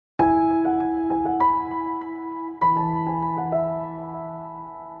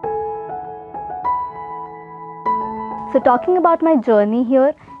So talking about my journey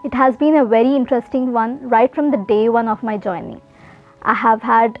here, it has been a very interesting one right from the day one of my journey. I have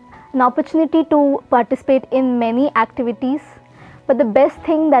had an opportunity to participate in many activities, but the best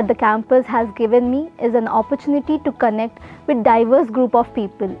thing that the campus has given me is an opportunity to connect with diverse group of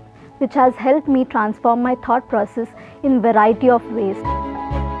people, which has helped me transform my thought process in variety of ways.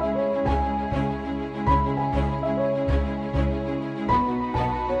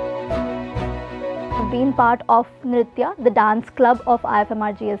 I've been part of Nritya, the dance club of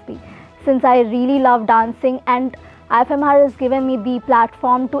IFMR GSB, since I really love dancing, and IFMR has given me the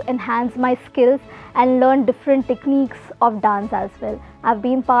platform to enhance my skills and learn different techniques of dance as well. I've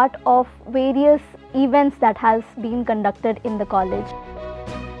been part of various events that has been conducted in the college.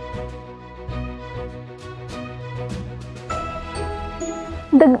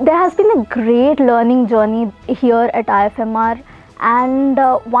 There has been a great learning journey here at IFMR, and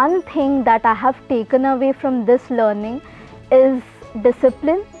one thing that I have taken away from this learning is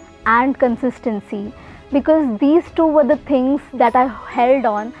discipline and consistency, because these two were the things that I held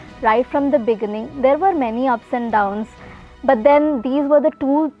on right from the beginning. There were many ups and downs, but then these were the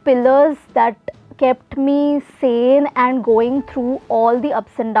two pillars that kept me sane and going through all the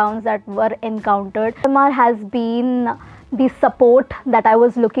ups and downs that were encountered. IFMR has been the support that I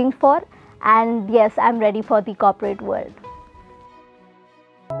was looking for, and yes, I'm ready for the corporate world.